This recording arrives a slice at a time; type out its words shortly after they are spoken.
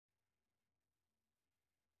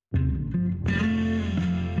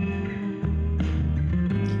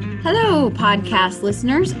Hello, podcast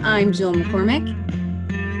listeners. I'm Jill McCormick.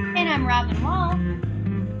 And I'm Robin Wall.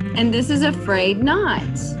 And this is Frayed Not,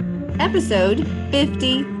 episode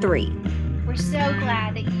 53. We're so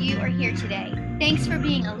glad that you are here today. Thanks for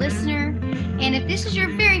being a listener. And if this is your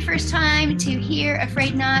very first time to hear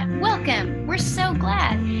Frayed Not, welcome. We're so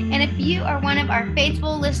glad. And if you are one of our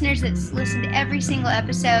faithful listeners that's listened to every single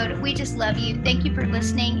episode, we just love you. Thank you for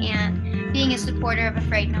listening and being a supporter of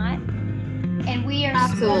Frayed Not. And we are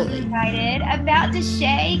so excited about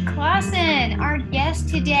Desha Clawson, our guest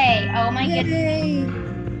today. Oh my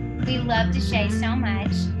goodness. We love Desha so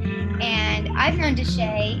much. And I've known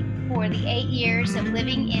Desha for the 8 years of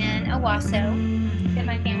living in Owasso, that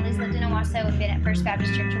my family's lived in Owasso and been at First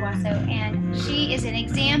Baptist Church Owasso. And she is an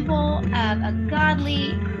example of a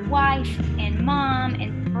godly wife and mom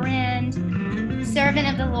and friend, servant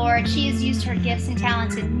of the Lord. She has used her gifts and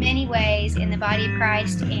talents in many ways in the body of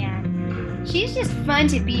Christ, and she's just fun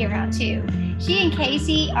to be around too. She and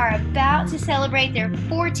Casey are about to celebrate their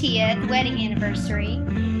 40th wedding anniversary,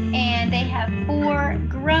 and they have 4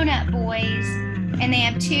 grown-up boys, and they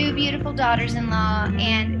have 2 beautiful daughters-in-law,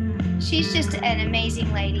 and she's just an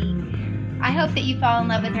amazing lady. I hope that you fall in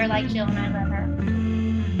love with her like Jill and I love her.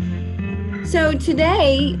 So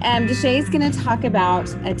today, Desha is going to talk about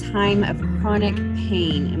a time of chronic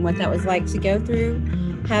pain and what that was like to go through,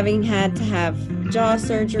 having had to have jaw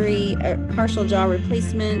surgery, a partial jaw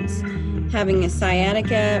replacement, having a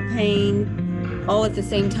sciatica pain, all at the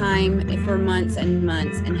same time for months and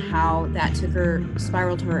months, and how that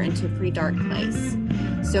spiraled her into a pretty dark place.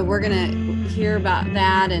 So we're going to hear about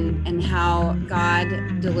that and how God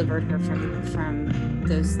delivered her from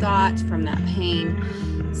those thoughts, from that pain.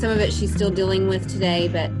 Some of it she's still dealing with today,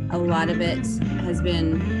 but a lot of it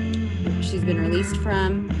she's been released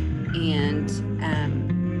from, and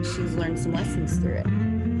she's learned some lessons through it.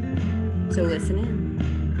 So listen in.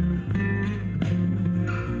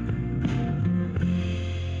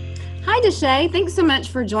 Hi, Desha. Thanks so much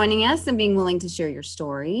for joining us and being willing to share your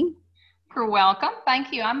story. You're welcome.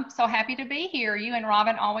 Thank you. I'm so happy to be here. You and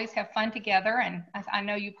Robin always have fun together, and I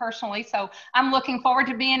know you personally, so I'm looking forward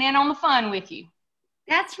to being in on the fun with you.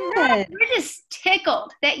 That's right. We're just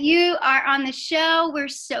tickled that you are on the show. We're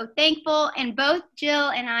so thankful, and both Jill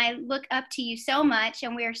and I look up to you so much,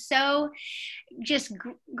 and we're so just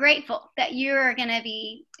grateful that you're going to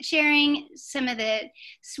be sharing some of the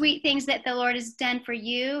sweet things that the Lord has done for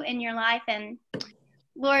you in your life. And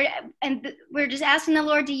Lord, we're just asking the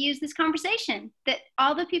Lord to use this conversation, that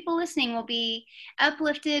all the people listening will be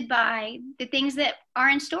uplifted by the things that are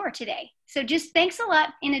in store today. So just thanks a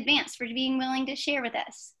lot in advance for being willing to share with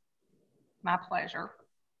us. My pleasure.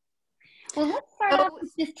 Well, let's start off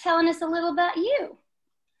with just telling us a little about you.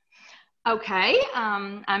 Okay,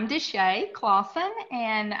 I'm Desha Clawson,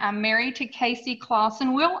 and I'm married to Casey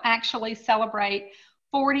Clawson. We'll actually celebrate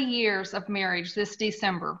 40 years of marriage this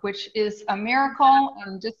December, which is a miracle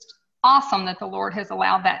and just awesome that the Lord has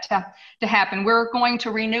allowed that to happen. We're going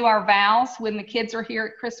to renew our vows when the kids are here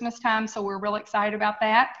at Christmas time, so we're really excited about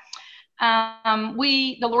that.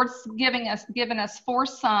 The Lord's given us 4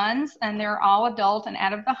 sons, and they're all adult and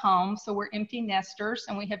out of the home, so we're empty nesters,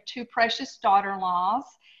 and we have 2 precious daughter-in-laws.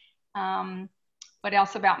 What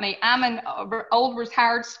else about me? I'm an old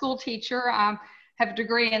retired school teacher. I have a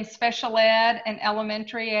degree in special ed and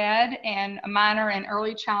elementary ed and a minor in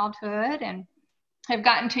early childhood, and have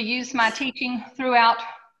gotten to use my teaching throughout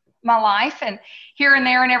my life, and here and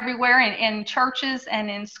there and everywhere, in churches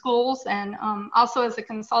and in schools, and also as a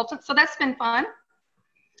consultant. So that's been fun.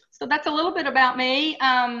 So that's a little bit about me.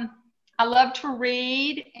 I love to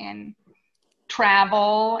read and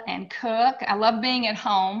travel and cook. I love being at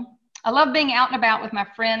home. I love being out and about with my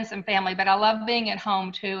friends and family, but I love being at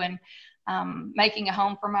home too, and making a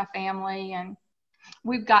home for my family. And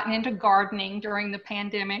we've gotten into gardening during the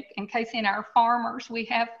pandemic, and Casey and I are farmers. We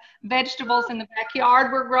have vegetables in the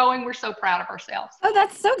backyard we're growing. We're so proud of ourselves. Oh,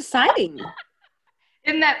 that's so exciting.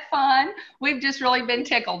 Isn't that fun? We've just really been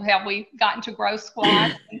tickled how we've gotten to grow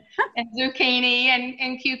squash and zucchini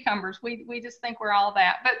and cucumbers. We just think we're all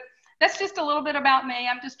that. But that's just a little bit about me.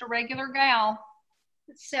 I'm just a regular gal.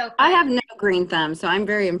 So fun. I have no green thumb, so I'm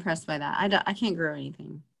very impressed by that. I can't grow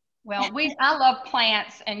anything. Well, I love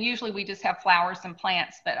plants, and usually we just have flowers and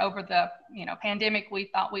plants, but over the pandemic,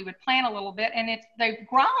 we thought we would plant a little bit, and they've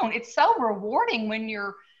grown. It's so rewarding when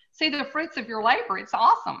you see the fruits of your labor. It's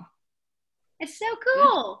awesome. It's so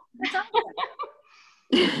cool. That's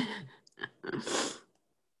awesome.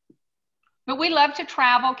 But we love to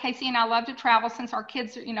travel. Casey and I love to travel since our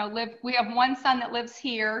kids, live. We have one son that lives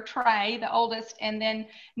here, Trey, the oldest, and then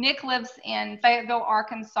Nick lives in Fayetteville,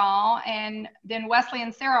 Arkansas, and then Wesley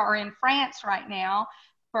and Sarah are in France right now.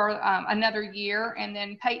 for another year. And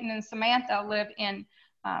then Peyton and Samantha live in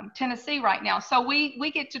Tennessee right now. So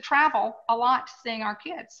we get to travel a lot seeing our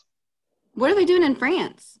kids. What are they doing in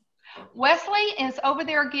France? Wesley is over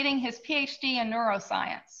there getting his PhD in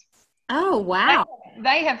neuroscience. Oh, wow.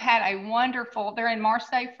 They have had a wonderful, they're in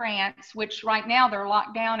Marseille, France, which right now they're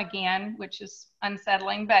locked down again, which is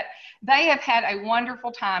unsettling, but they have had a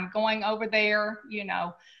wonderful time going over there. You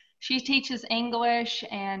know, she teaches English,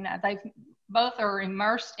 and they both are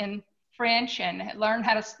immersed in French and learned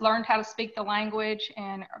how to speak the language,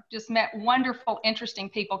 and just met wonderful, interesting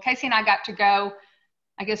people. Casey and I got to go,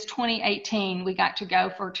 I guess 2018, we got to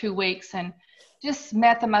go for 2 weeks and just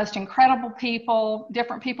met the most incredible people,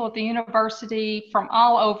 different people at the university from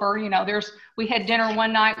all over. You know, we had dinner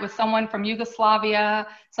one night with someone from Yugoslavia,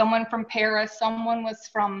 someone from Paris, someone was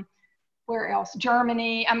from, where else?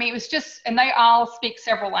 Germany. I mean, it was just, and they all speak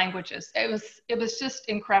several languages. It was just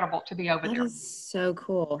incredible to be over there. That is so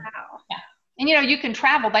cool. Wow. Yeah. And, you know, you can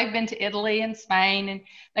travel. They've been to Italy and Spain, and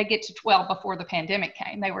they get to 12 before the pandemic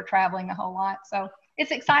came. They were traveling a whole lot. So it's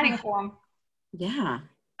exciting for them. Yeah.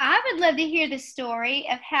 I would love to hear the story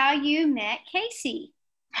of how you met Casey.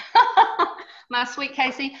 My sweet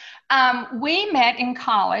Casey. We met in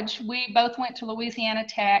college. We both went to Louisiana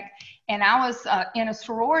Tech, and I was in a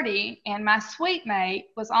sorority, and my sweet mate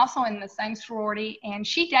was also in the same sorority, and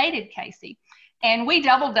she dated Casey, and we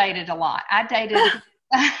double dated a lot. I dated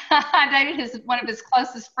one of his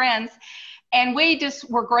closest friends, and we just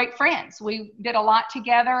were great friends. We did a lot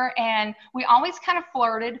together, and we always kind of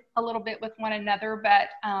flirted a little bit with one another, but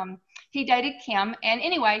he dated Kim. And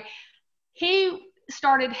anyway, he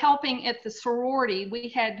started helping at the sorority. We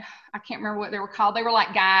had, I can't remember what they were called. They were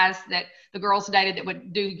like guys that the girls dated that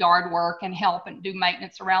would do yard work and help and do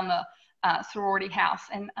maintenance around the sorority house.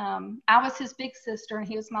 And I was his big sister, and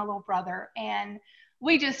he was my little brother. And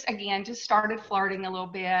we just started flirting a little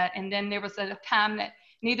bit. And then there was a time that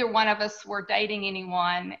neither one of us were dating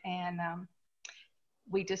anyone, and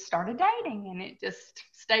we just started dating, and it just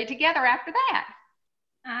stayed together after that.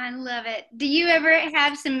 I love it. Do you ever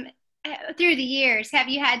have through the years, have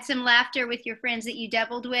you had some laughter with your friends that you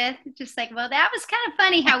doubled with? Just like, well, that was kind of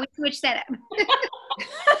funny how we switched that up.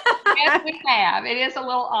 Yes, we have. It is a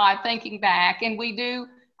little odd thinking back, and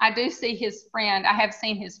I do see his friend. I have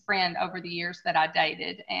seen his friend over the years that I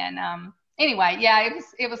dated, and anyway, yeah,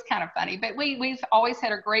 it was kind of funny, but we've always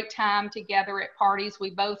had a great time together at parties. We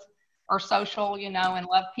both are social, you know, and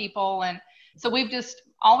love people. And so we've just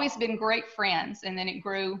always been great friends. And then it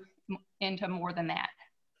grew into more than that.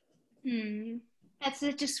 That's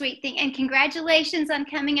such a sweet thing. And congratulations on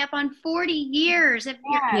coming up on 40 years of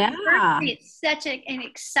your birthday. It's such an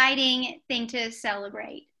exciting thing to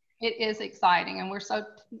celebrate. It is exciting, and we're so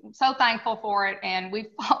thankful for it. And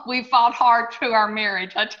we fought hard through our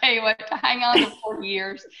marriage. I tell you what, to hang on to 40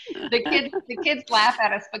 years. The kids laugh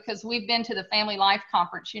at us because we've been to the Family Life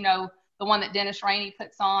Conference. You know, the one that Dennis Rainey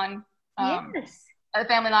puts on. Yes. The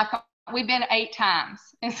Family Life Conference. We've been 8 times,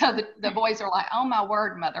 and so the boys are like, "Oh my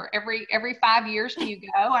word, Mother! Every 5 years do you go?"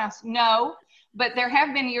 And I said, "No." But there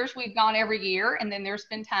have been years we've gone every year, and then there's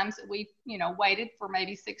been times that we've, you know, waited for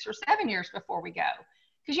maybe 6 or 7 years before we go.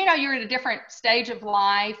 Because, you know, you're at a different stage of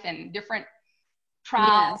life and different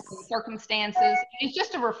trials and circumstances. It's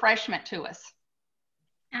just a refreshment to us.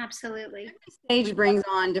 Absolutely. Every stage brings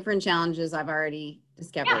on different challenges, I've already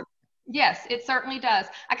discovered. Yeah. Yes, it certainly does.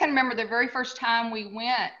 I can remember the very first time we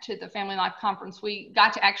went to the Family Life Conference, we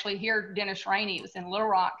got to actually hear Dennis Rainey. It was in Little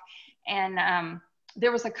Rock. And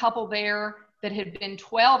there was a couple there that had been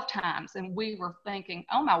 12 times. And we were thinking,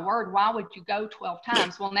 oh my word, why would you go 12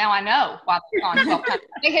 times? Well, now I know why they've gone 12 times.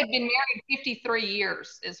 They had been married 53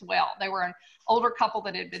 years as well. They were an older couple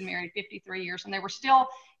that had been married 53 years, and they were still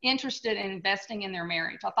interested in investing in their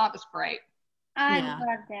marriage. I thought it was great. I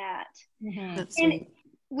love that. Mm-hmm. That's and sweet.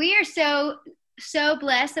 We are so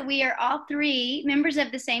blessed that we are all 3 members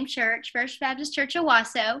of the same church, First Baptist Church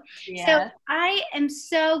Owasso. Yes. So I am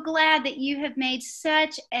so glad that you have made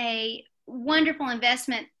such a wonderful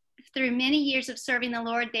investment through many years of serving the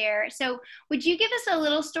Lord there. So would you give us a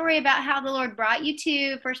little story about how the Lord brought you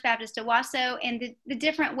to First Baptist Owasso and the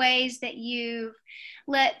different ways that you've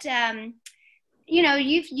let,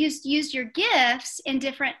 you've used your gifts in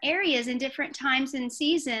different areas in different times and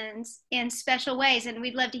seasons in special ways. And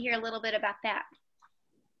we'd love to hear a little bit about that.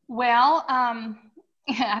 Well,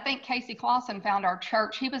 I think Casey Clawson found our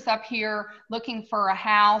church. He was up here looking for a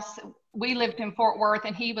house. We lived in Fort Worth,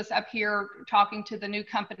 and he was up here talking to the new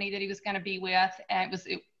company that he was going to be with. And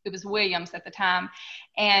it was Williams at the time.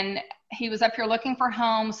 And he was up here looking for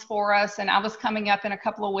homes for us. And I was coming up in a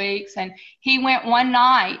couple of weeks, and he went one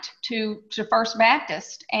night to First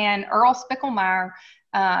Baptist, and Earl Spickelmeyer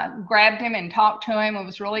grabbed him and talked to him and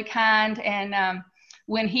was really kind. And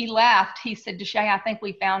when he left, he said, Desha, I think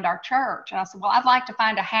we found our church. And I said, well, I'd like to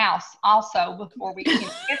find a house also before we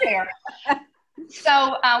get there.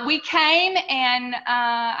 So we came, and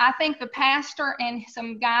I think the pastor and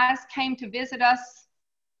some guys came to visit us,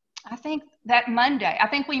 I think that Monday. I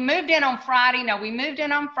think we moved in on Friday. No, we moved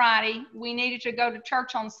in on Friday. We needed to go to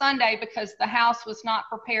church on Sunday because the house was not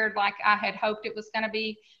prepared like I had hoped it was going to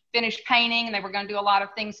be. Finished painting, and they were going to do a lot of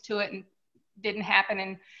things to it, and didn't happen.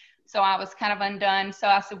 And so I was kind of undone. So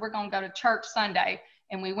I said, we're going to go to church Sunday.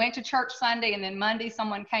 And we went to church Sunday, and then Monday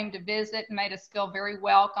someone came to visit and made us feel very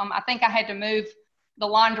welcome. I think I had to move the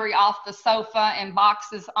laundry off the sofa and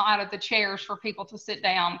boxes out of the chairs for people to sit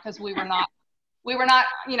down, because we were not,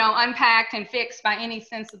 unpacked and fixed by any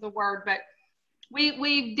sense of the word. But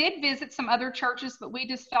we did visit some other churches, but we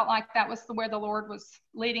just felt like that was where the Lord was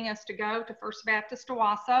leading us to go, to First Baptist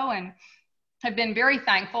Owasso, and have been very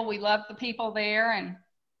thankful. We loved the people there and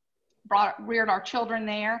reared our children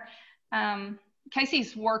there.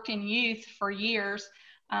 Casey's worked in youth for years.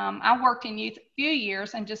 I worked in youth a few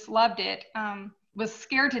years and just loved it. Was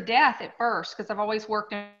scared to death at first because I've always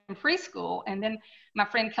worked in preschool. And then my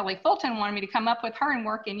friend Kelly Fulton wanted me to come up with her and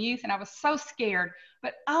work in youth, and I was so scared.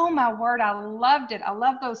 But oh my word, I loved it. I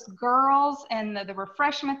loved those girls and the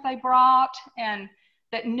refreshment they brought, and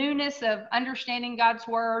that newness of understanding God's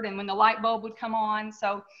word, and when the light bulb would come on.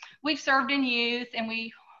 So we've served in youth, and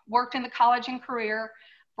we worked in the college and career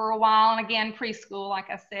for a while, and again, preschool, like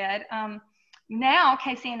I said. Now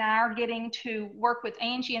Casey and I are getting to work with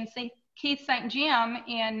Angie and Keith St. Jim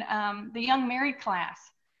in the young married class.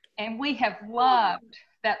 And we have loved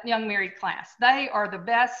that young married class. They are the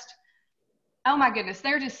best. Oh my goodness,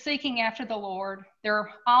 they're just seeking after the Lord.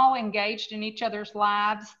 They're all engaged in each other's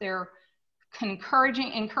lives. They're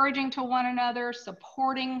encouraging to one another,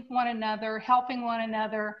 supporting one another, helping one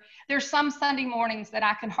another. There's some Sunday mornings that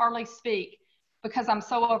I can hardly speak because I'm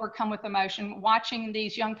so overcome with emotion, watching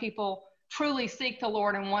these young people truly seek the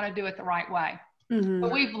Lord and want to do it the right way. Mm-hmm.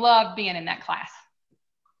 But we've loved being in that class.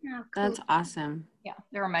 Oh, cool. That's awesome. Yeah,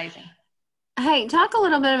 they're amazing. Hey, talk a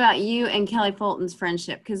little bit about you and Kelly Fulton's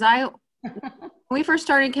friendship, because when we first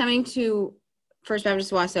started coming to First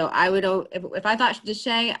Baptist Owasso, I would, if I thought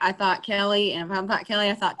Desha, I thought Kelly, and if I thought Kelly,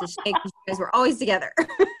 I thought Desha, because you guys were always together.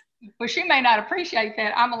 Well, she may not appreciate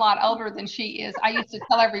that. I'm a lot older than she is. I used to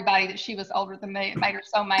tell everybody that she was older than me. It made her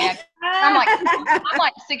so mad. I'm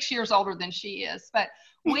like 6 years older than she is. But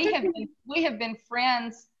we have been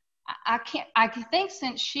friends. I think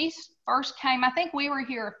since she first came. I think we were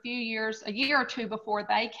here a year or two before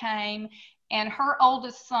they came. And her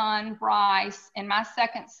oldest son, Bryce, and my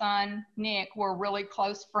second son, Nick, were really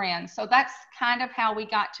close friends. So that's kind of how we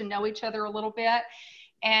got to know each other a little bit.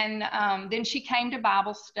 And then she came to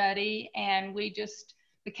Bible study, and we just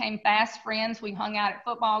became fast friends. We hung out at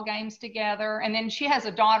football games together. And then she has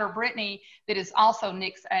a daughter, Brittany, that is also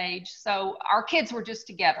Nick's age. So our kids were just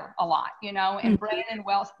together a lot, and Brennan and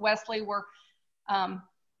Wesley were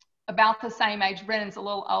about the same age. Brennan's a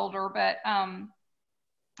little older, but I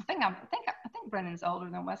think Brennan's older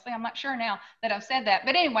than Wesley. I'm not sure now that I've said that.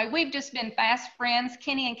 But anyway, we've just been fast friends.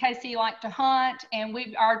 Kenny and Casey like to hunt, and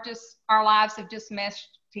our lives have just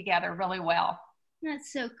meshed together really well.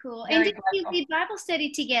 That's so cool. And did you lead Bible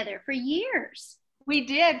study together for years? We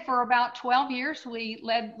did. For about 12 years, we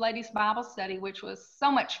led ladies' Bible study, which was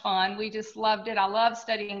so much fun. We just loved it. I love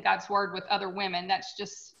studying God's Word with other women. That's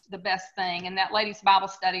just the best thing. And that ladies' Bible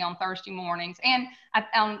study on Thursday mornings. And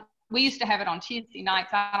we used to have it on Tuesday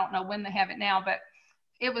nights. I don't know when they have it now, but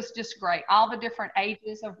it was just great. All the different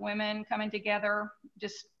ages of women coming together,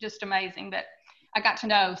 just amazing. But I got to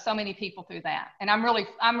know so many people through that. And I'm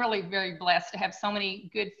really very blessed to have so many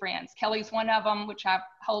good friends. Kelly's one of them, which I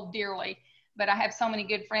hold dearly, but I have so many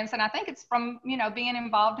good friends. And I think it's from, being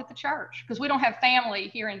involved at the church, because we don't have family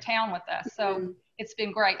here in town with us. So it's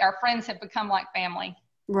been great. Our friends have become like family.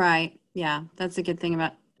 Right. Yeah. That's a good thing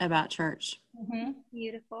about church. Mm-hmm.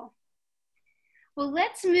 Beautiful. Well,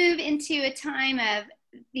 let's move into a time of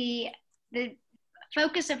the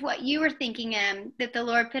focus of what you were thinking that the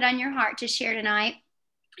Lord put on your heart to share tonight.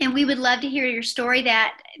 And we would love to hear your story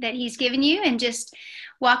that he's given you, and just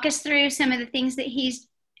walk us through some of the things that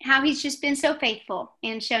how he's just been so faithful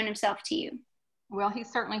and shown himself to you. Well, he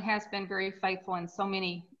certainly has been very faithful in so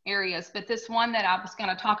many areas. But this one that I was going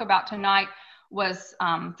to talk about tonight was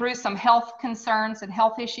through some health concerns and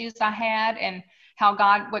health issues I had, and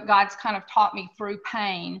what God's kind of taught me through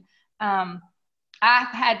pain. I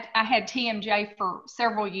had TMJ for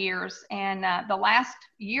several years, and the last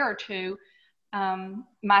year or two,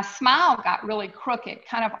 my smile got really crooked,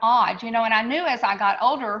 kind of odd, and I knew as I got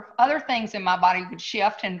older, other things in my body would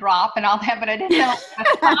shift and drop and all that, but I didn't know my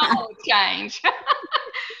smile would change.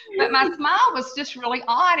 But my smile was just really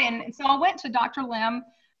odd. And so I went to Dr. Lim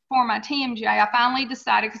for my TMJ. I finally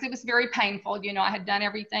decided, because it was very painful, I had done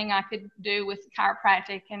everything I could do with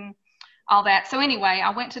chiropractic and all that. So anyway, I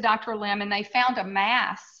went to Dr. Lim and they found a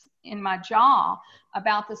mass in my jaw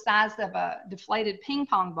about the size of a deflated ping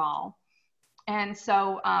pong ball. And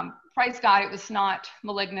so, praise God, it was not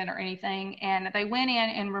malignant or anything. And they went in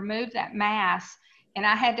and removed that mass, and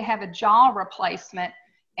I had to have a jaw replacement.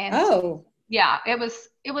 And so, yeah, it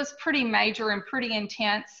was pretty major and pretty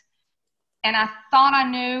intense. And I thought I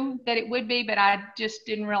knew that it would be, but I just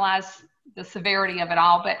didn't realize the severity of it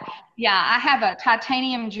all. But yeah, I have a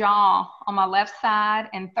titanium jaw on my left side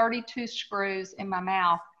and 32 screws in my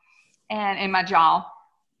mouth and in my jaw.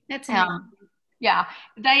 That's amazing. Yeah,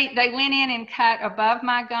 they went in and cut above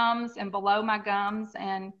my gums and below my gums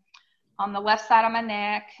and on the left side of my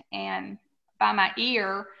neck and by my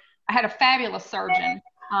ear. I had a fabulous surgeon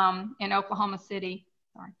in Oklahoma City,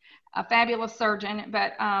 a fabulous surgeon,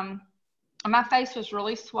 but my face was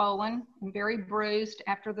really swollen and very bruised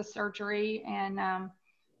after the surgery and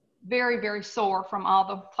very, very sore from all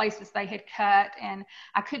the places they had cut, and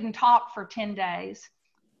I couldn't talk for 10 days.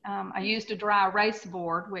 I used a dry erase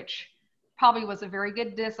board, which probably was a very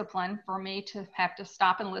good discipline for me to have to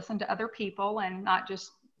stop and listen to other people and not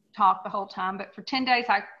just talk the whole time. But for 10 days,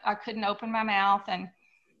 I couldn't open my mouth. And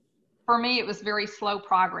for me, it was very slow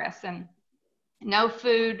progress and no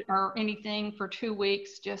food or anything for 2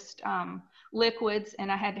 weeks, just liquids.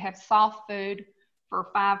 And I had to have soft food for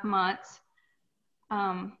 5 months.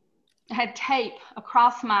 I had tape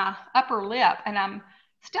across my upper lip, and I'm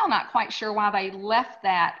still not quite sure why they left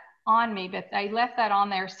that on me, but they left that on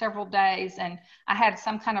there several days, and I had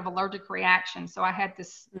some kind of allergic reaction. So I had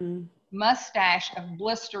this mustache of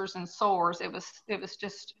blisters and sores. It was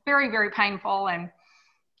just very, very painful, and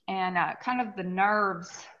kind of the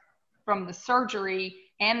nerves from the surgery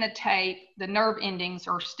and the tape, the nerve endings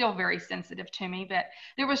are still very sensitive to me, but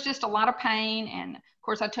there was just a lot of pain. And of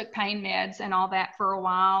course I took pain meds and all that for a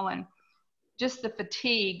while, and just the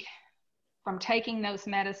fatigue from taking those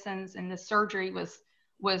medicines and the surgery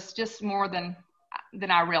was just more than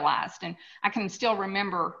I realized. And I can still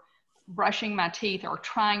remember brushing my teeth or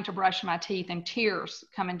trying to brush my teeth and tears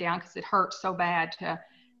coming down because it hurt so bad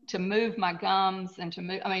to move my gums and to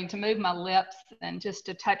move my lips, and just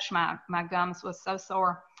to touch my gums was so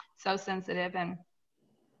sore, so sensitive. And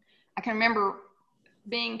I can remember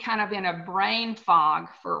being kind of in a brain fog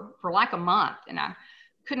for like a month, and I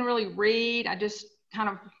couldn't really read. I just kind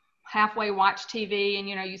of halfway watch TV, and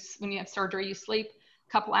when you have surgery, you sleep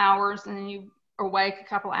a couple hours and then you awake a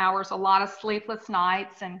couple hours, a lot of sleepless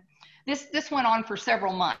nights. And this went on for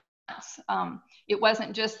several months. It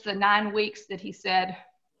wasn't just the 9 weeks that he said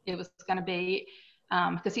it was going to be,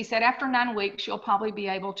 because he said after 9 weeks, you'll probably be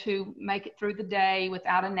able to make it through the day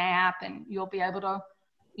without a nap, and you'll be able to,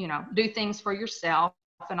 do things for yourself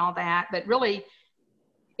and all that. But really,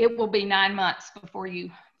 it will be 9 months before you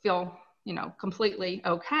feel, completely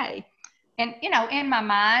okay. And, in my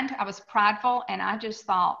mind, I was prideful, and I just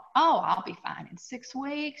thought, oh, I'll be fine in 6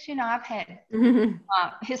 weeks. I've had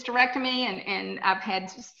hysterectomy and I've had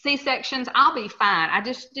C-sections. I'll be fine. I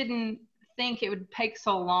just didn't think it would take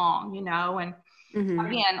so long, and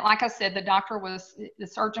again, like I said, the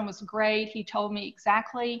surgeon was great. He told me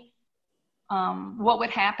exactly what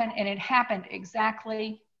would happen, and it happened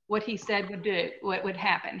exactly what he said what would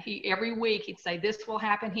happen. Every week he'd say, this will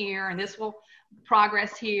happen here, and this will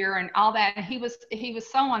progress here, and all that. And he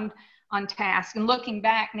was so on task. And looking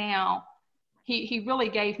back now, he really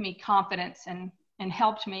gave me confidence and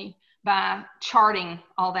helped me by charting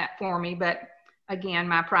all that for me. But again,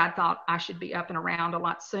 my pride thought I should be up and around a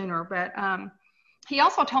lot sooner. But he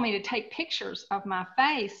also told me to take pictures of my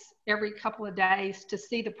face every couple of days to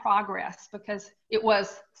see the progress, because it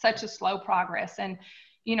was such a slow progress. And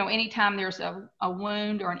anytime there's a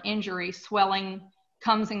wound or an injury, swelling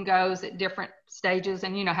comes and goes at different stages,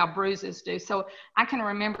 and how bruises do. So I can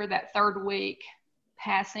remember that 3rd week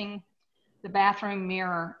passing the bathroom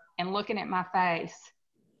mirror and looking at my face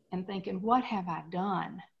and thinking, what have I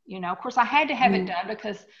done? Of course I had to have it done,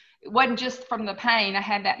 because it wasn't just from the pain. I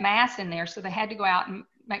had that mass in there, so they had to go out and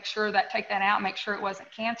take that out, make sure it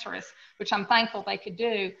wasn't cancerous, which I'm thankful they could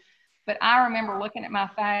do. But I remember looking at my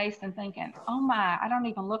face and thinking, oh my, I don't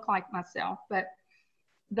even look like myself. But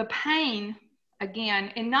the pain,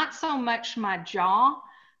 again, and not so much my jaw,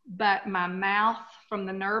 but my mouth from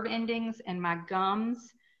the nerve endings and my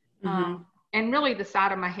gums, and really the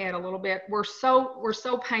side of my head a little bit, were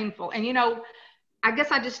so painful. And I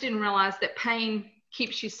guess I just didn't realize that pain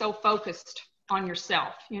keeps you so focused on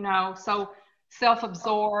yourself, so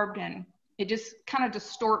self-absorbed, and it just kind of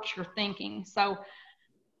distorts your thinking. So,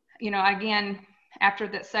 again, after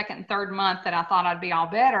that second and third month that I thought I'd be all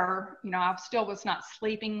better, I still was not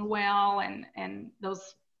sleeping well, and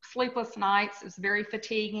those sleepless nights is very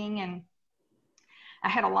fatiguing, and I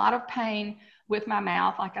had a lot of pain with my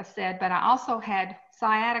mouth, like I said, but I also had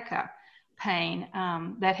sciatica pain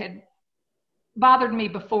that had bothered me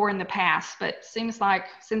before in the past, but seems like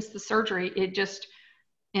since the surgery, it just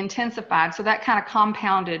intensified. So that kind of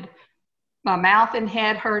compounded my mouth and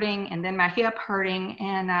head hurting, and then my hip hurting.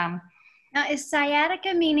 And now, is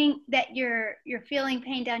sciatica meaning that you're feeling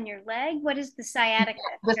pain down your leg? What is the sciatica?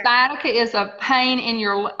 The sciatica is a pain in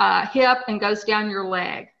your hip and goes down your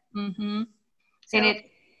leg. Mm-hmm. So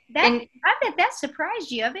and I bet that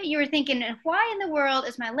surprised you. I bet you were thinking, why in the world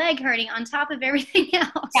is my leg hurting on top of everything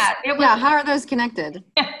else? Yeah, how are those connected?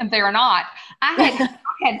 They're not. I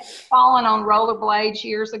had fallen on rollerblades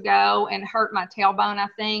years ago and hurt my tailbone, I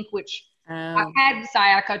think, which I've had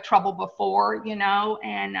sciatica trouble before,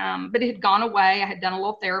 and but it had gone away. I had done a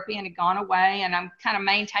little therapy and it had gone away, and I'm kind of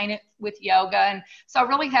maintaining it with yoga. And so I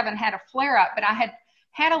really haven't had a flare up, but I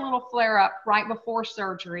had a little flare up right before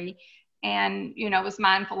surgery, and was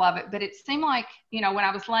mindful of it. But it seemed like when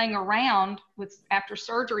I was laying around after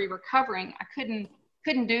surgery recovering, I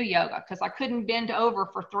couldn't do yoga because I couldn't bend over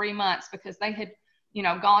for 3 months because they had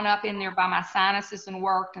gone up in there by my sinuses and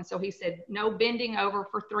worked. And so he said, no bending over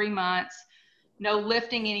for 3 months, no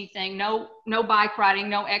lifting anything, no bike riding,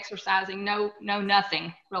 no exercising, no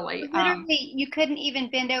nothing really. Literally, you couldn't even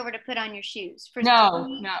bend over to put on your shoes for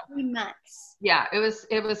three months. Yeah, it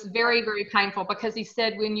was very, very painful because he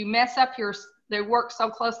said when you mess up they work so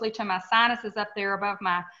closely to my sinuses up there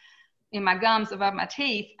in my gums above my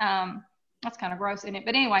teeth. That's kind of gross, isn't it?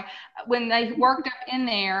 But anyway, when they worked up in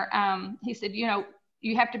there, he said,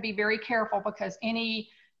 you have to be very careful because any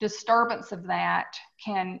disturbance of that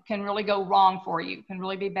can really go wrong for you, can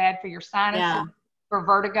really be bad for your sinuses, for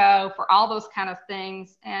vertigo, for all those kind of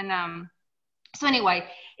things. And so anyway,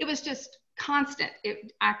 it was just constant.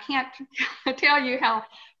 I can't tell you how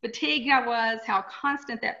fatigued I was, how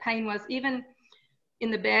constant that pain was. Even in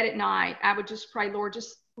the bed at night, I would just pray, Lord,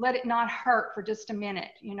 just let it not hurt for just a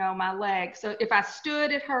minute, my leg. So if I stood,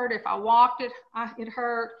 it hurt. If I walked, it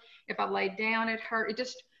hurt. If I laid down, it hurt.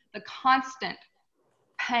 The constant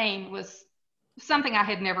pain was something I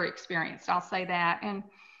had never experienced. I'll say that. And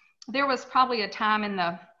there was probably a time in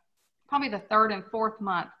probably the third and fourth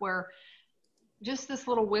month where just this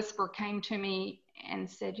little whisper came to me and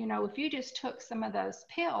said, if you just took some of those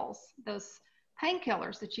pills, those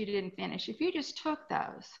painkillers that you didn't finish, if you just took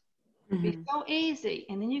those, it'd be so easy.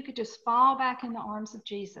 And then you could just fall back in the arms of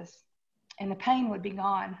Jesus and the pain would be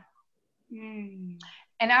gone.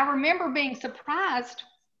 And I remember being surprised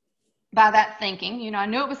by that thinking. I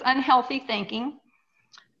knew it was unhealthy thinking.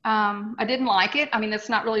 I didn't like it. I mean, that's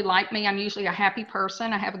not really like me. I'm usually a happy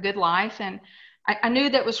person. I have a good life. And I knew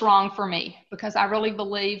that was wrong for me because I really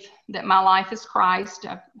believe that my life is Christ.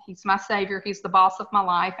 He's my Savior. He's the boss of my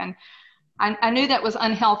life. And I knew that was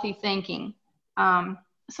unhealthy thinking.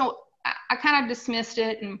 So I kind of dismissed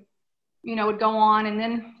it and, would go on. And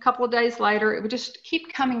then a couple of days later, it would just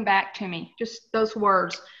keep coming back to me. Just those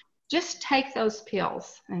words, just take those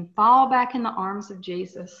pills and fall back in the arms of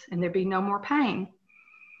Jesus and there'd be no more pain.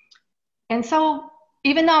 And so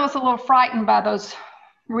even though I was a little frightened by those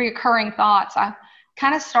reoccurring thoughts, I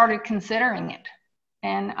kind of started considering it.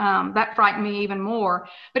 And that frightened me even more.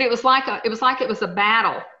 But it was like it was a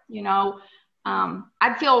battle,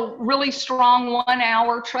 I'd feel really strong 1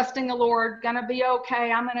 hour, trusting the Lord, gonna be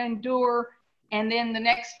okay, I'm gonna endure. And then the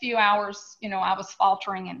next few hours, I was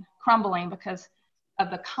faltering and crumbling because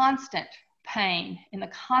of the constant pain and the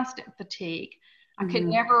constant fatigue. I could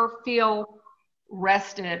never feel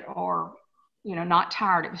rested or, not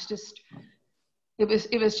tired. It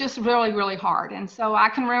was just really, really hard. And so I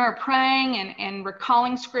can remember praying and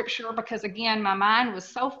recalling scripture because, again, my mind was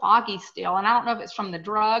so foggy still. And I don't know if it's from the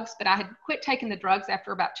drugs, but I had quit taking the drugs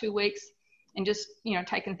after about 2 weeks and just,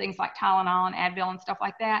 taking things like Tylenol and Advil and stuff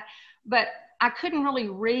like that. But I couldn't really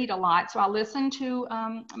read a lot. So I listened to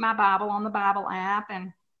my Bible on the Bible app.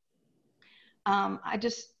 And I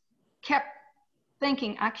just kept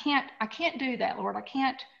thinking, I can't do that, Lord. I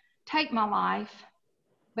can't take my life.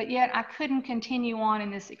 But yet I couldn't continue on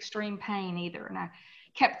in this extreme pain either. And I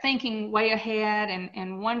kept thinking way ahead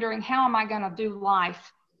and wondering, how am I going to do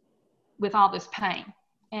life with all this pain?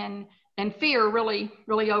 And fear really,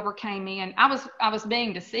 really overcame me. And I was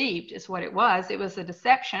being deceived is what it was. It was a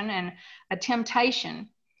deception and a temptation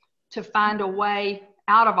to find a way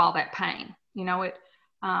out of all that pain. You know, it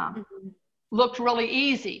looked really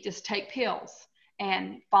easy. Just take pills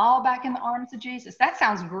and fall back in the arms of Jesus. That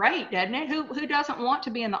sounds great, doesn't it? Who doesn't want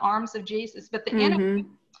to be in the arms of Jesus? But the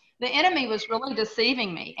enemy was really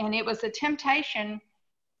deceiving me, and it was a temptation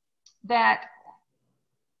that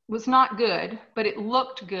was not good, but it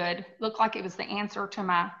looked good. Looked like it was the answer to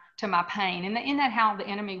my pain. And isn't that how the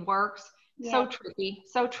enemy works? Yeah.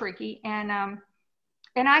 So tricky. And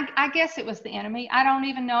I guess it was the enemy. I don't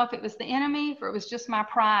even know if it was the enemy or it was just my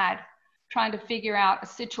pride trying to figure out a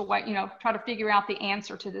situation, you know, try to figure out the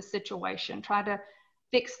answer to this situation, try to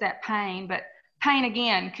fix that pain. But pain,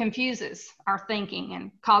 again, confuses our thinking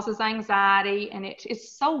and causes anxiety, and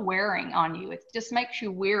it's so wearing on you. It just makes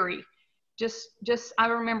you weary. I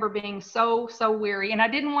remember being so weary, and I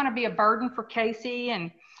didn't want to be a burden for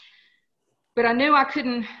Casey, but I knew I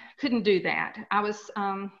couldn't do that. I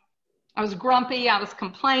was grumpy. I was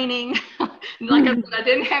complaining. Like I said, I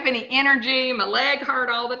didn't have any energy. My leg hurt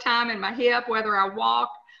all the time and my hip, whether I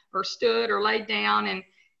walked or stood or laid down.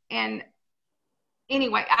 And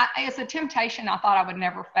anyway, it's a temptation I thought I would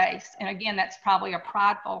never face. And again, that's probably a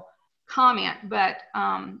prideful comment, but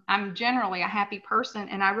I'm generally a happy person.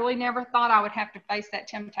 And I really never thought I would have to face that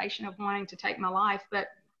temptation of wanting to take my life. But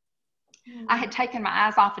I had taken my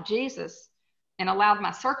eyes off of Jesus and allowed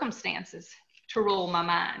my circumstances to rule my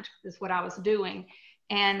mind, is what I was doing.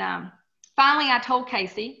 And finally I told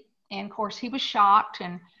Casey, and of course he was shocked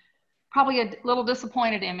and probably a little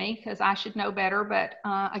disappointed in me because I should know better. But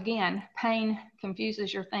again, pain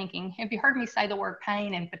confuses your thinking. Have you heard me say the word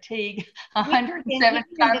pain and fatigue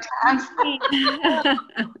 175 times?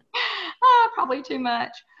 Probably too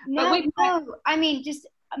much. No.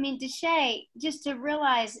 I mean, Desha, just to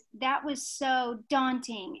realize that was so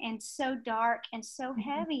daunting and so dark and so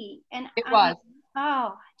heavy. And it was.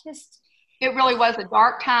 It really was a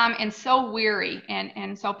dark time and so weary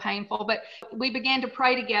and so painful. But we began to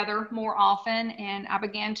pray together more often, and I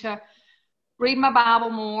began to read my Bible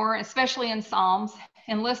more, especially in Psalms,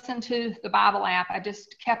 and listen to the Bible app. I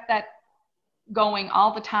just kept that going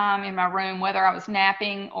all the time in my room, whether I was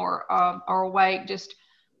napping or awake, just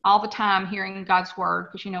all the time hearing God's word,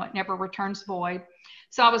 because you know it never returns void.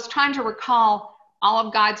 So I was trying to recall all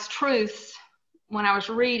of God's truths when I was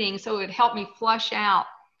reading, so it would help me flush out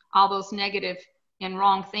all those negative and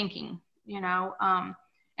wrong thinking, you know. And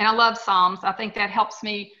I love Psalms. I think that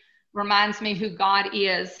reminds me who God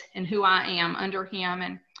is and who I am under him,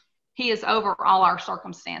 and he is over all our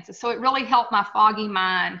circumstances. So it really helped my foggy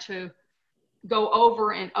mind to go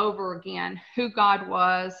over and over again who God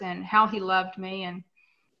was and how he loved me. And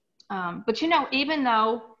but you know, even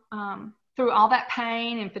though through all that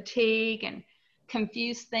pain and fatigue and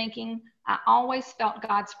confused thinking, I always felt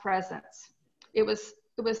God's presence. It was,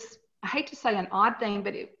 I hate to say an odd thing,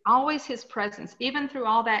 but always his presence, even through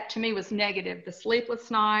all that to me was negative, the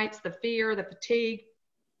sleepless nights, the fear, the fatigue.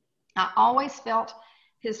 I always felt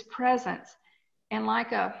his presence, and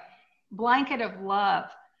like a blanket of love.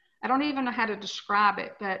 I don't even know how to describe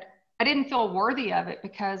it, but I didn't feel worthy of it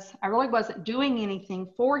because I really wasn't doing anything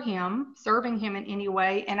for him, serving him in any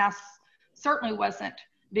way. And I certainly wasn't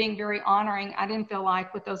being very honoring, I didn't feel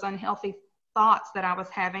like, with those unhealthy thoughts that I was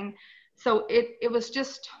having. So it was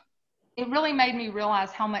just, it really made me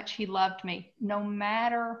realize how much he loved me, no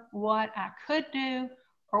matter what I could do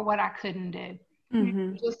or what I couldn't do.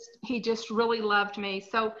 Mm-hmm. He just really loved me.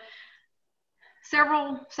 So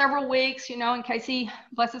several weeks, you know, in case he,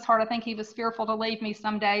 bless his heart, I think he was fearful to leave me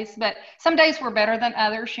some days, but some days were better than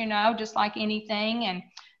others, you know, just like anything. And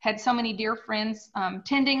had so many dear friends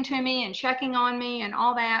tending to me and checking on me and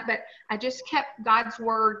all that. But I just kept God's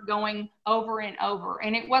word going over and over.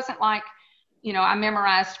 And it wasn't like, you know, I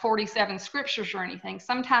memorized 47 scriptures or anything.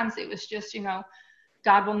 Sometimes it was just, you know,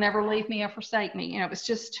 God will never leave me or forsake me. You know, it was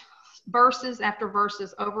just verses after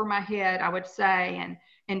verses over my head, I would say,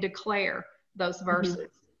 and declare those verses.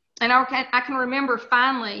 Mm-hmm. And I can remember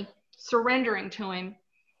finally surrendering to him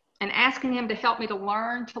and asking him to help me to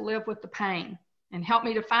learn to live with the pain and help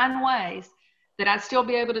me to find ways that I'd still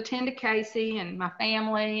be able to tend to Casey and my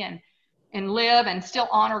family and live and still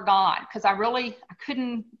honor God. Because I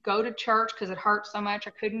couldn't go to church because it hurt so much. I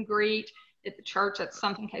couldn't greet at the church. That's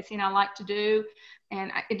something Casey and I like to do.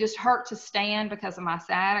 And it just hurt to stand because of my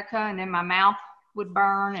sciatica, and then my mouth would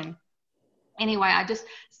burn. And anyway,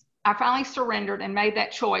 I finally surrendered and made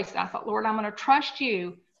that choice. I thought, Lord, I'm going to trust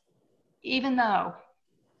you, even though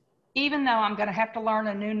I'm going to have to learn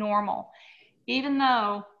a new normal, even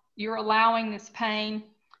though you're allowing this pain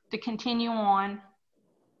to continue on,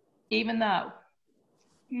 even though.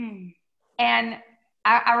 And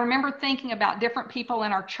I remember thinking about different people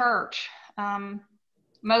in our church,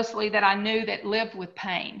 mostly that I knew that lived with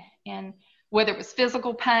pain. And whether it was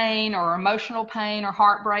physical pain or emotional pain or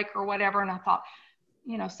heartbreak or whatever. And I thought,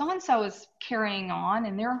 you know, so-and-so is carrying on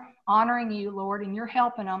and they're honoring you, Lord, and you're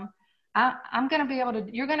helping them. I'm going to be able to,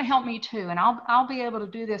 you're going to help me too. And I'll be able to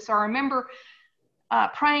do this. So I remember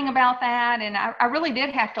praying about that. And I really did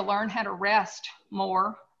have to learn how to rest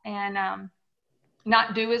more and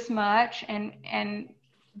not do as much. And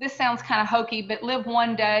this sounds kind of hokey, but live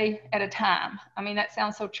one day at a time. I mean, that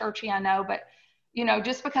sounds so churchy, I know, but you know,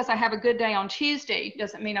 just because I have a good day on Tuesday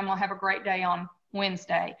doesn't mean I'm going to have a great day on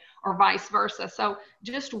Wednesday or vice versa. So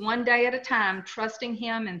just one day at a time, trusting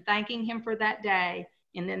him and thanking him for that day.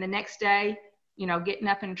 And then the next day, you know, getting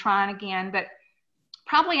up and trying again. But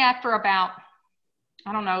probably after about,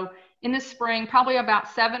 I don't know, in the spring, probably about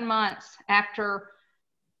 7 months after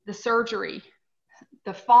the surgery,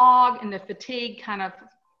 the fog and the fatigue kind of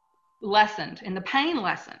lessened and the pain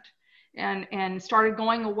lessened and started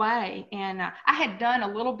going away. And I had done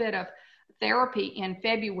a little bit of therapy in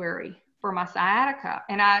February for my sciatica.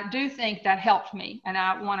 And I do think that helped me. And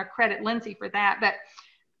I want to credit Lindsay for that. But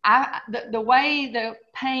the way the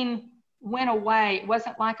pain went away, it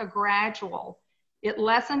wasn't like a gradual. It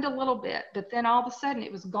lessened a little bit, but then all of a sudden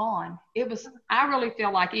it was gone. I really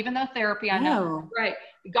feel like, even though therapy, I know is great,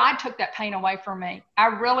 God took that pain away from me. I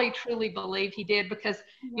really, truly believe he did, because,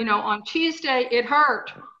 you know, on Tuesday it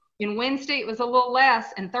hurt, and Wednesday it was a little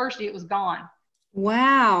less, and Thursday it was gone.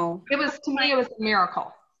 Wow. To me, it was a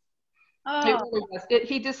miracle. Oh. It really was.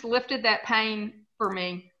 He just lifted that pain for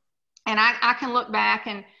me. And I can look back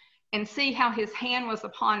and see how his hand was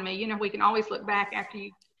upon me. You know, we can always look back after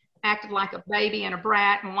you acted like a baby and a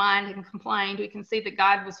brat and whined and complained. We can see that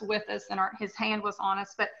God was with us and his hand was on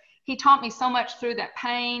us. But he taught me so much through that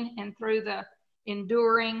pain and through the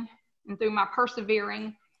enduring and through my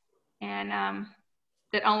persevering. And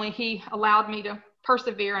that only he allowed me to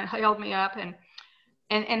persevere and held me up.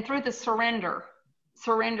 And through the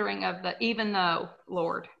surrendering of the, even though,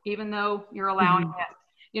 Lord, even though you're allowing it.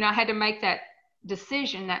 You know, I had to make that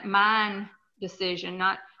decision, that mind decision,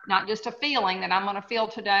 not just a feeling that I'm going to feel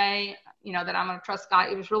today, you know, that I'm going to trust God.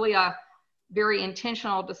 It was really a very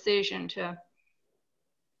intentional decision to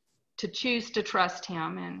choose to trust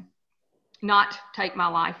him and not take my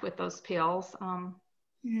life with those pills. How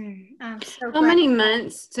many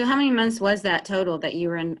months was that total that you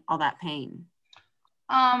were in all that pain?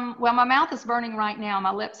 Well, my mouth is burning right now.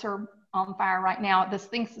 My lips are on fire right now. This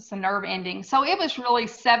thinks it's a nerve ending. So it was really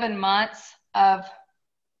 7 months of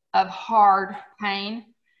hard pain.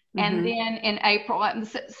 And then in April,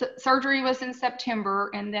 surgery was in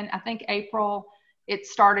September. And then I think April, it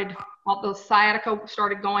started, all the sciatica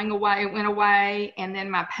started going away, it went away. And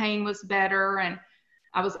then my pain was better. And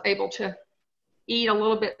I was able to eat a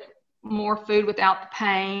little bit more food without the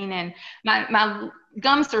pain. And my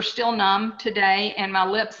gums are still numb today, and my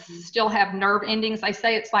lips still have nerve endings. They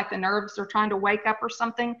say it's like the nerves are trying to wake up or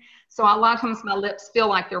something. So a lot of times my lips feel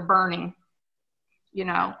like they're burning, you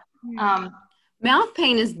know. Mouth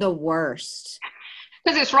pain is the worst.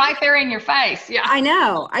 Because it's right there in your face. Yeah, I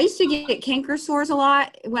know. I used to get canker sores a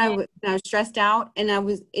lot when I was stressed out, and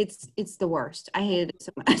it's the worst. I hated it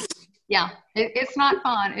so much. Yeah, it's not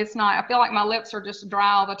fun. It's not. I feel like my lips are just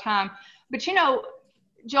dry all the time. But you know,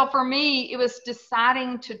 Jill, for me, it was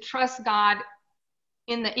deciding to trust God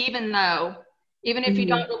in the even though, even if you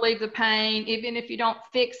don't relieve the pain, even if you don't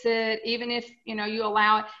fix it, even if, you know, you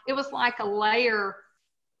allow it. It was like a layer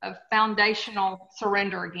of foundational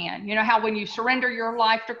surrender again. You know how when you surrender your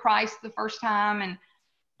life to Christ the first time, and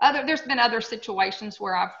there's been other situations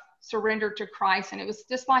where I've surrendered to Christ, and it was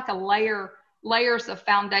just like layers of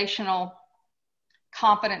foundational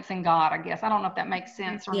confidence in God, I guess. I don't know if that makes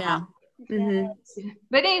sense or not.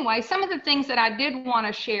 But anyway, some of the things that I did want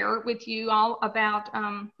to share with you all about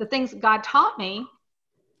the things that God taught me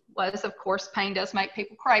was, of course, pain does make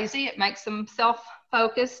people crazy. It makes them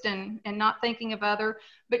self-focused and not thinking of other,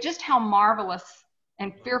 but just how marvelous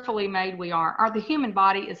and fearfully made we are. The human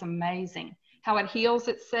body is amazing, how it heals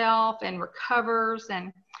itself and recovers.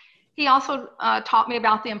 And he also taught me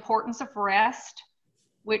about the importance of rest,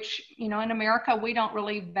 which, you know, in America, we don't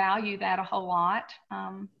really value that a whole lot.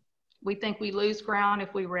 We think we lose ground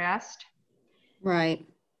if we rest. Right.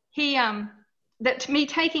 That to me,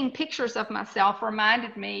 taking pictures of myself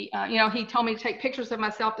reminded me, you know, he told me to take pictures of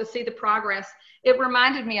myself to see the progress. It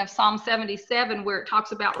reminded me of Psalm 77, where it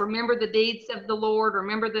talks about, remember the deeds of the Lord,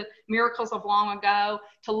 remember the miracles of long ago,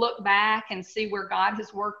 to look back and see where God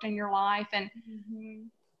has worked in your life. And,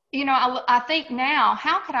 you know, I think now,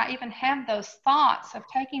 how could I even have those thoughts of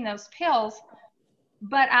taking those pills?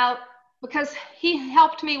 But because he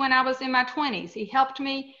helped me when I was in my 20s. He helped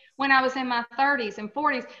me when I was in my 30s and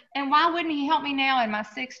 40s. And why wouldn't he help me now in my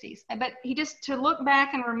 60s? But he just, to look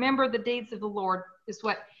back and remember the deeds of the Lord is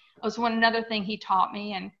what was another thing he taught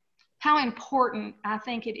me, and how important I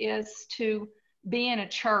think it is to be in a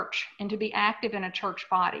church and to be active in a church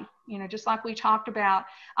body. You know, just like we talked about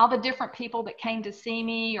all the different people that came to see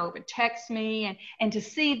me or would text me, and to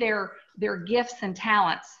see their gifts and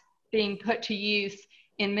talents being put to use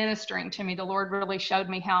in ministering to me. The Lord really showed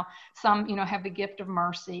me how some, you know, have the gift of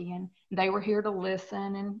mercy, and they were here to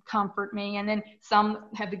listen and comfort me. And then some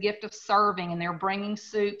have the gift of serving, and they're bringing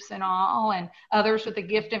soups and all, and others with the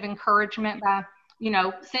gift of encouragement by, you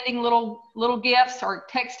know, sending little gifts or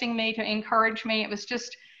texting me to encourage me. It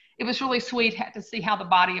was really sweet to see how the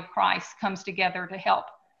body of Christ comes together to help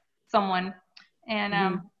someone.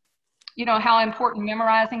 And, you know, how important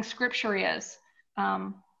memorizing scripture is.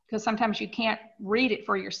 Because sometimes you can't read it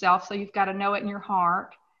for yourself, so you've got to know it in your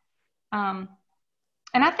heart. And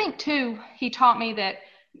I think, too, he taught me that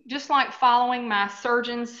just like following my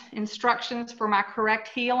surgeon's instructions for my correct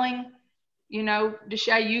healing, you know,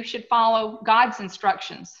 Desha, you should follow God's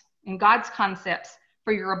instructions and God's concepts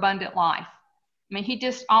for your abundant life. I mean, he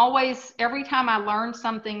just always, every time I learned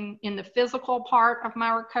something in the physical part of my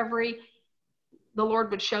recovery, the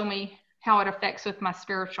Lord would show me how it affects with my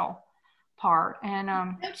spiritual part.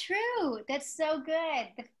 And so true. That's so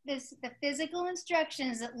good. The physical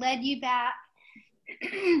instructions that led you back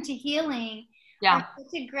to healing are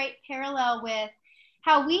such a great parallel with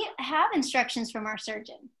how we have instructions from our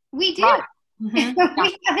surgeon. We do. Right. Mm-hmm.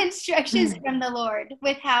 We have instructions from the Lord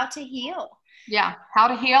with how to heal. Yeah, how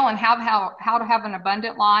to heal and how to have an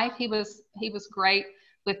abundant life. He was great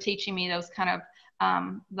with teaching me those kind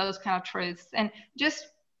of truths, and just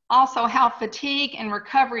also how fatigue and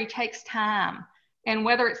recovery takes time, and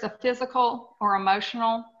whether it's a physical or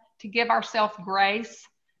emotional, to give ourselves grace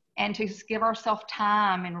and to give ourselves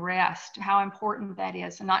time and rest, how important that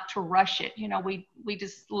is, and not to rush it. You know, we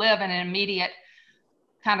just live in an immediate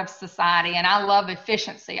kind of society, and I love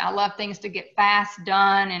efficiency. I love things to get fast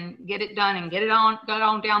done and get it done and go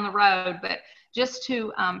on down the road. But just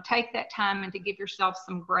to take that time and to give yourself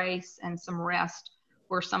some grace and some rest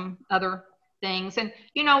or some other things. And,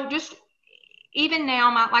 you know, just even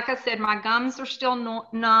now, like I said, my gums are still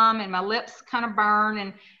numb and my lips kind of burn,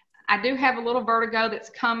 and I do have a little vertigo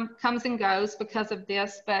that's comes and goes because of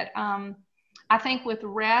this. But I think with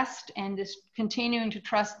rest and just continuing to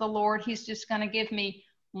trust the Lord, he's just going to give me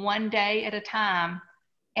one day at a time.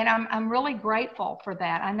 And I'm really grateful for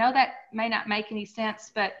that. I know that may not make any sense,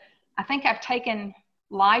 but I think I've taken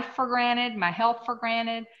life for granted, my health for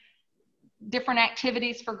granted, different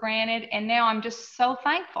activities for granted. And now I'm just so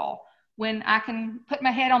thankful when I can put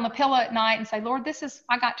my head on the pillow at night and say, Lord,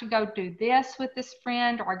 I got to go do this with this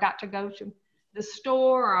friend, or I got to go to the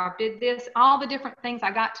store, or I did this, all the different things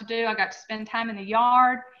I got to do. I got to spend time in the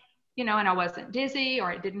yard, you know, and I wasn't dizzy,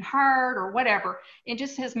 or it didn't hurt, or whatever. It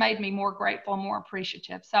just has made me more grateful, more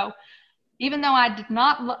appreciative. So even though I did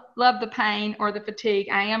not love the pain or the fatigue,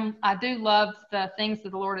 I do love the things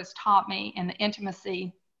that the Lord has taught me, and the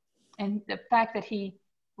intimacy, and the fact that he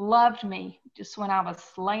loved me just when I was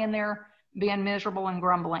laying there being miserable and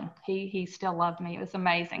grumbling. He still loved me. It was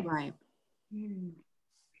amazing. Right.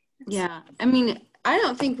 Yeah. I mean, I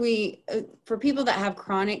don't think for people that have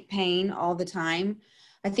chronic pain all the time,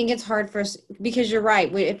 I think it's hard for us, because you're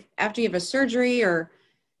right. After you have a surgery or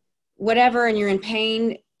whatever and you're in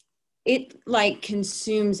pain, it like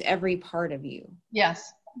consumes every part of you.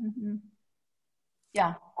 Yes. Mm-hmm.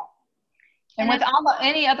 Yeah. And with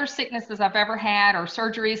any other sicknesses I've ever had or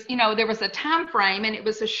surgeries, you know, there was a time frame and it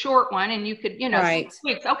was a short one, and you could, you know, right. 6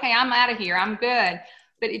 weeks, okay, I'm out of here, I'm good.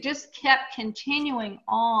 But it just kept continuing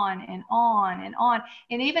on and on and on.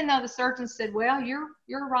 And even though the surgeon said, well,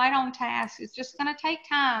 you're right on task, it's just going to take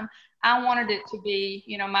time, I wanted it to be,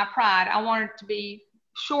 you know, my pride, I wanted it to be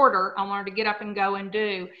shorter. I wanted to get up and go and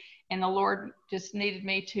do. And the Lord just needed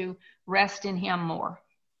me to rest in him more.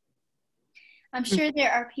 I'm sure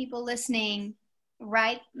there are people listening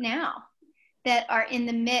right now that are in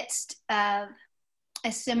the midst of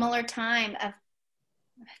a similar time of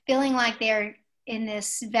feeling like they're in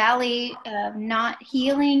this valley of not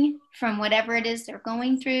healing from whatever it is they're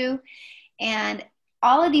going through. And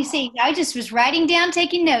all of these things, I just was writing down,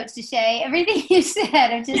 taking notes to say everything you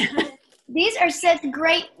said. These are such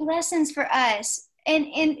great lessons for us. And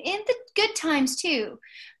in the good times too,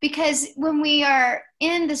 because when we are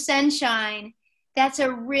in the sunshine, that's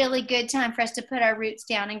a really good time for us to put our roots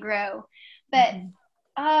down and grow. But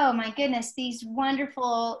oh my goodness, these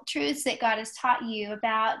wonderful truths that God has taught you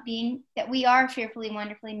about that we are fearfully,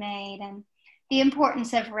 wonderfully made, and the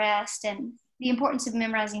importance of rest and the importance of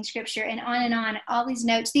memorizing scripture, and on, all these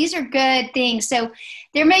notes. These are good things. So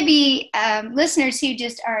there may be listeners who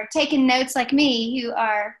just are taking notes like me, who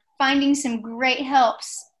are finding some great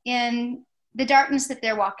helps in the darkness that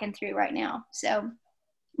they're walking through right now. So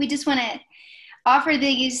we just want to offer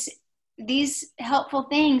these helpful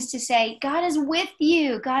things to say, God is with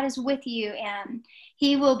you. God is with you, and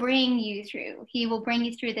he will bring you through. He will bring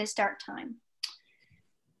you through this dark time.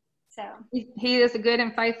 So he is a good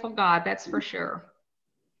and faithful God, that's for sure.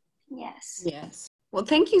 Yes. Yes. Well,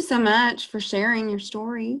 thank you so much for sharing your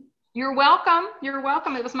story. You're welcome. You're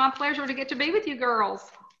welcome. It was my pleasure to get to be with you girls.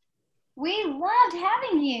 We loved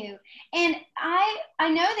having you. And I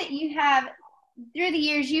know that you have, through the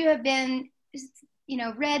years, you have been,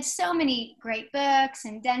 read so many great books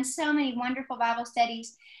and done so many wonderful Bible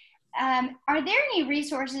studies. Are there any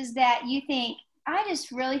resources that you think, I just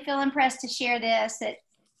really feel impressed to share this, that,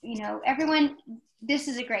 everyone, this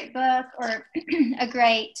is a great book or a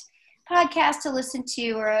great podcast to listen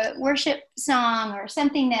to, or a worship song, or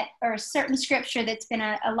something or a certain scripture that's been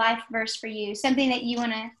a life verse for you, something that you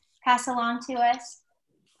want to pass along to us?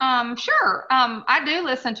 Sure. I do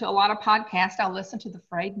listen to a lot of podcasts. I listen to the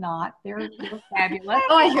Frayed. They're fabulous.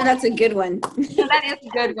 Oh, I hear that's a good one. So that is a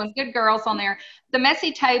good one. Good girls on there. The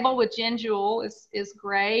Messy Table with Jen Jewell is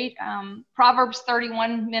great. Proverbs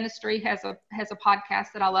 31 Ministry has a podcast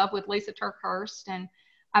that I love with Lisa Terkeurst, and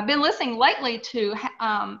I've been listening lately to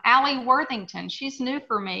Alli Worthington. She's new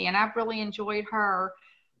for me, and I've really enjoyed her.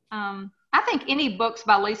 I think any books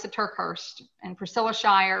by Lisa Terkeurst and Priscilla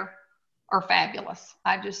Shirer are fabulous.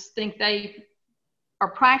 I just think they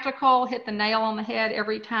are practical, hit the nail on the head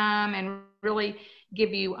every time, and really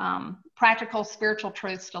give you practical spiritual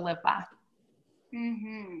truths to live by.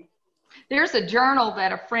 Mm-hmm. There's a journal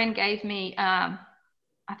that a friend gave me. I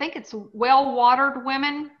think it's Wellwatered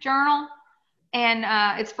Women Journal, and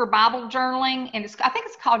it's for Bible journaling, and I think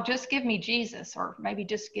it's called Just Give Me Jesus, or maybe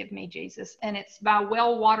Just Give Me Jesus, and it's by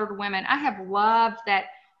Wellwatered Women. I have loved that.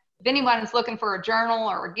 If anyone is looking for a journal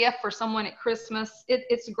or a gift for someone at Christmas,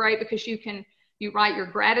 it's great, because you write your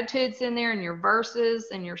gratitudes in there, and your verses,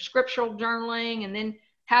 and your scriptural journaling, and then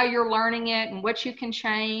how you're learning it and what you can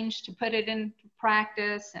change to put it into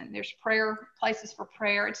practice. And there's places for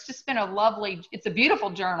prayer. It's just been it's a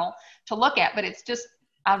beautiful journal to look at, but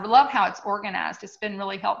I love how it's organized. It's been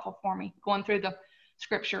really helpful for me going through the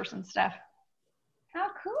scriptures and stuff. How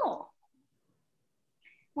cool.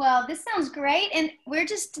 Well, this sounds great, and we're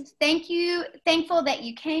just thankful that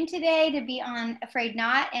you came today to be on Afraid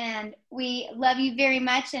Not, and we love you very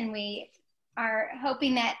much, and we are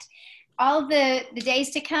hoping that all the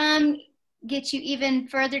days to come get you even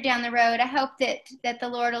further down the road. I hope that the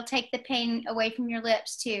Lord will take the pain away from your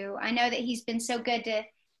lips too. I know that he's been so good to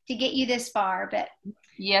get you this far, but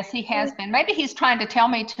yes, he has been. Maybe he's trying to tell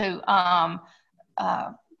me to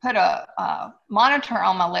put a monitor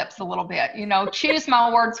on my lips a little bit, choose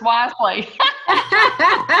my words wisely.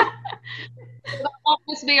 I won't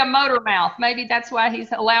just be a motor mouth. Maybe that's why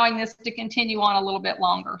he's allowing this to continue on a little bit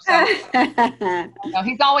longer. So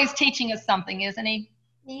he's always teaching us something, isn't he?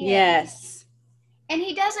 Yes. And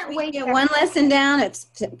he doesn't wait. Get one lesson down, it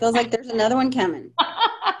feels like there's another one coming.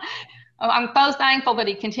 I'm so thankful that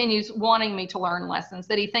he continues wanting me to learn lessons,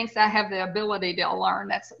 that he thinks I have the ability to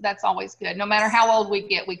learn. That's always good. No matter how old we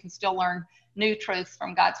get, we can still learn new truths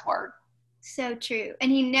from God's word. So true.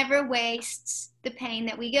 And he never wastes the pain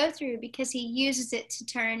that we go through, because he uses it to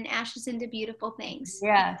turn ashes into beautiful things.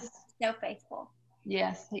 Yes. He's so faithful.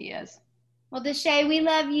 Yes, he is. Well, Desha, we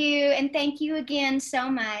love you, and thank you again so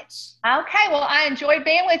much. Okay, well, I enjoyed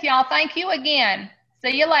being with y'all. Thank you again.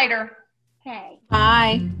 See you later. Okay.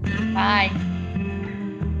 Bye. Bye.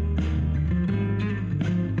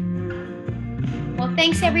 Well,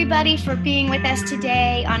 thanks everybody for being with us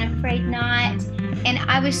today on Afraid Not. And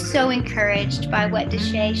I was so encouraged by what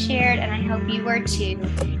Desha shared, and I hope you were too.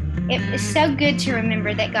 It is so good to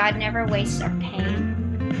remember that God never wastes our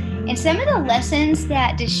pain. And some of the lessons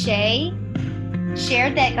that Desha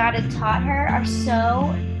shared that God had taught her are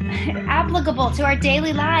so applicable to our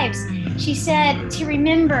daily lives. She said to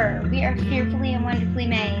remember we are fearfully and wonderfully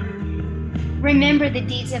made. Remember the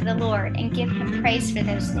deeds of the Lord and give him praise for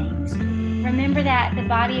those things. Remember that the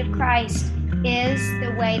body of Christ is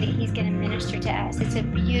the way that he's going to minister to us. It's a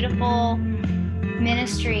beautiful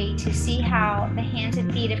ministry to see how the hands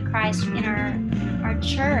and feet of Christ in our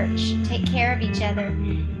church take care of each other.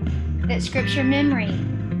 That scripture memory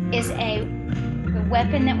is the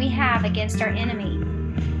weapon that we have against our enemy.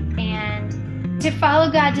 And to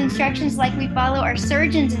follow God's instructions like we follow our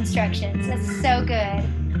surgeon's instructions. That's so good.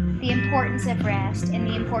 the importance of rest and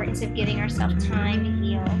the importance of giving ourselves time to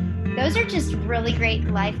heal. Those are just really great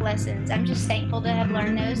life lessons. I'm just thankful to have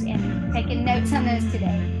learned those and taken notes on those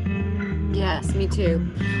today. Yes, me too.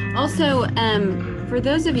 Also, for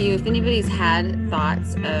those of you, if anybody's had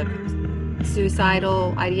thoughts of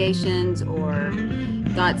suicidal ideations or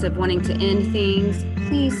thoughts of wanting to end things,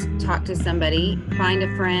 please talk to somebody. Find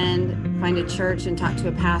a friend, find a church and talk to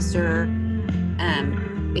a pastor.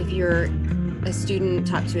 If you're a student,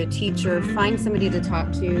 talk to a teacher. Find somebody to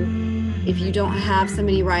talk to. If you don't have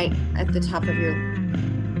somebody right at the top of your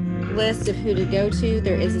list of who to go to,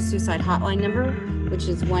 there is a suicide hotline number, which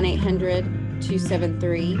is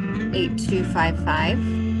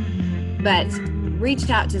 1-800-273-8255. But reach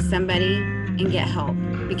out to somebody and get help,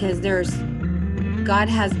 because God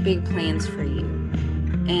has big plans for you.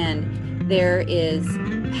 And there is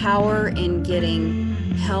power in getting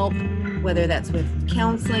help, whether that's with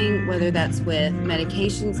counseling, whether that's with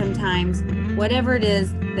medication sometimes, whatever it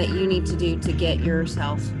is that you need to do to get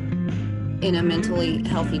yourself in a mentally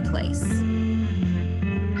healthy place.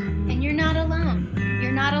 And you're not alone.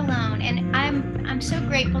 You're not alone. And I'm so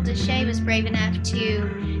grateful Desha was brave enough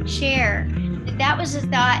to share that was a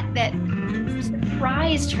thought that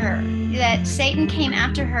surprised her, that Satan came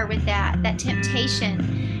after her with that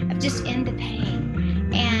temptation of just end the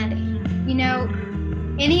pain. And, you know,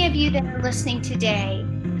 any of you that are listening today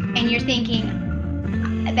and you're thinking,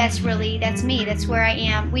 that's me, that's where I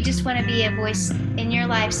am. We just want to be a voice in your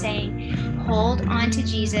life saying, hold on to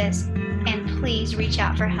Jesus and please reach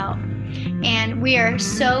out for help. And we are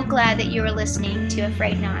so glad that you are listening to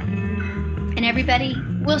Afraid Not. And everybody,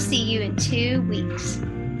 we'll see you in 2 weeks.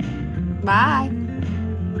 Bye.